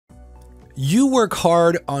You work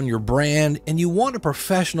hard on your brand and you want a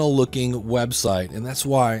professional looking website, and that's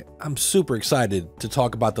why I'm super excited to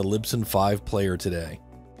talk about the Libsyn 5 player today.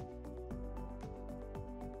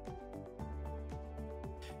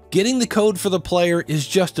 Getting the code for the player is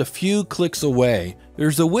just a few clicks away.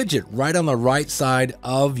 There's a widget right on the right side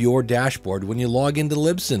of your dashboard when you log into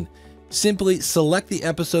Libsyn. Simply select the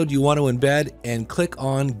episode you want to embed and click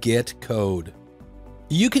on Get Code.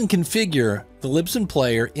 You can configure the Libsyn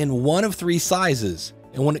player in one of three sizes,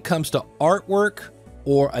 and when it comes to artwork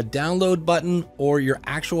or a download button or your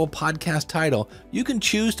actual podcast title, you can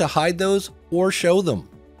choose to hide those or show them.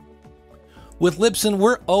 With Libsyn,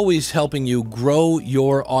 we're always helping you grow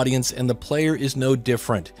your audience, and the player is no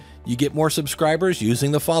different. You get more subscribers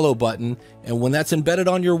using the follow button, and when that's embedded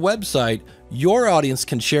on your website, your audience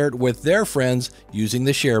can share it with their friends using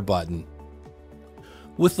the share button.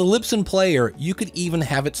 With the Libsyn player, you could even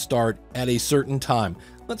have it start at a certain time.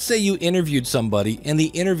 Let's say you interviewed somebody and the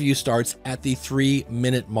interview starts at the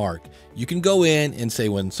 3-minute mark. You can go in and say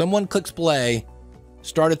when someone clicks play,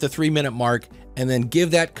 start at the 3-minute mark, and then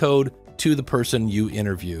give that code to the person you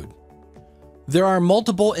interviewed. There are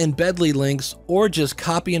multiple embedly links, or just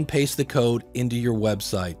copy and paste the code into your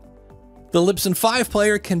website. The Libsyn 5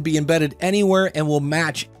 player can be embedded anywhere and will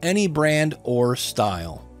match any brand or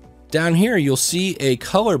style. Down here, you'll see a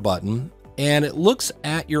color button, and it looks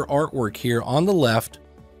at your artwork here on the left.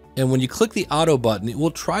 And when you click the auto button, it will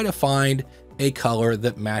try to find a color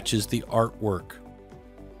that matches the artwork.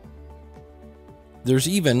 There's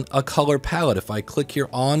even a color palette. If I click here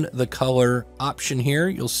on the color option here,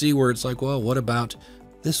 you'll see where it's like, well, what about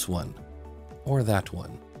this one or that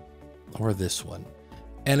one or this one?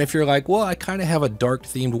 And if you're like, well, I kind of have a dark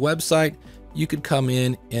themed website, you could come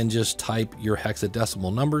in and just type your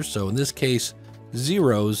hexadecimal numbers. So in this case,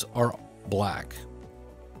 zeros are black.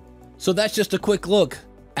 So that's just a quick look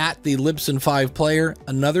at the Libsyn 5 player,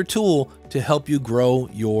 another tool to help you grow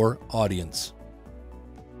your audience.